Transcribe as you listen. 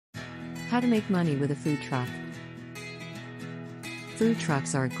How to make money with a food truck. Food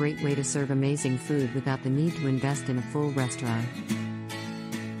trucks are a great way to serve amazing food without the need to invest in a full restaurant.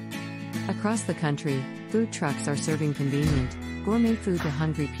 Across the country, food trucks are serving convenient, gourmet food to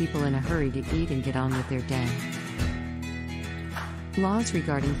hungry people in a hurry to eat and get on with their day. Laws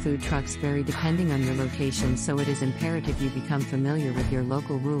regarding food trucks vary depending on your location, so it is imperative you become familiar with your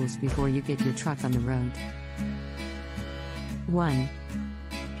local rules before you get your truck on the road. 1.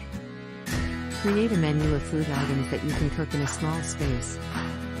 Create a menu of food items that you can cook in a small space.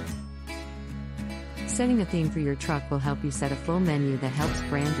 Setting a theme for your truck will help you set a full menu that helps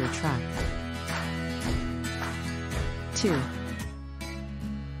brand your truck. 2.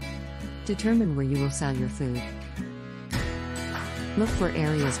 Determine where you will sell your food. Look for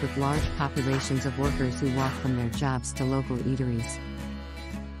areas with large populations of workers who walk from their jobs to local eateries.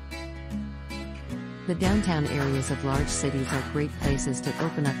 The downtown areas of large cities are great places to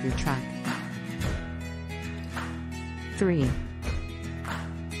open up your truck. 3.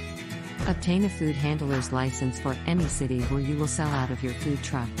 Obtain a food handler's license for any city where you will sell out of your food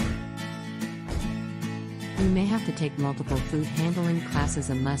truck. You may have to take multiple food handling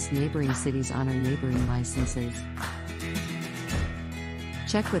classes unless neighboring cities honor neighboring licenses.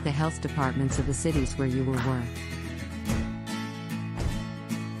 Check with the health departments of the cities where you will work.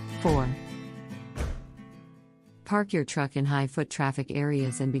 4. Park your truck in high foot traffic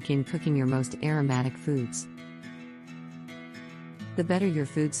areas and begin cooking your most aromatic foods. The better your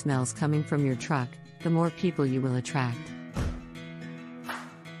food smells coming from your truck, the more people you will attract.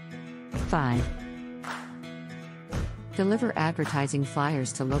 5. Deliver advertising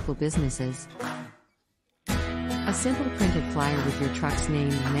flyers to local businesses. A simple printed flyer with your truck's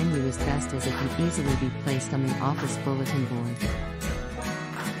name and menu is best, as it can easily be placed on the office bulletin board.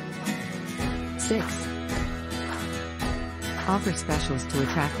 6. Offer specials to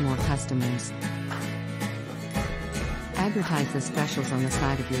attract more customers. Advertise the specials on the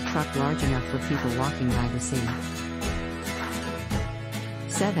side of your truck large enough for people walking by to see.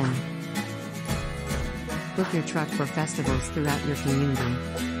 7. Book your truck for festivals throughout your community.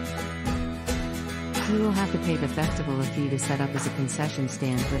 You will have to pay the festival a fee to set up as a concession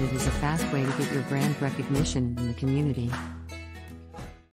stand, but it is a fast way to get your brand recognition in the community.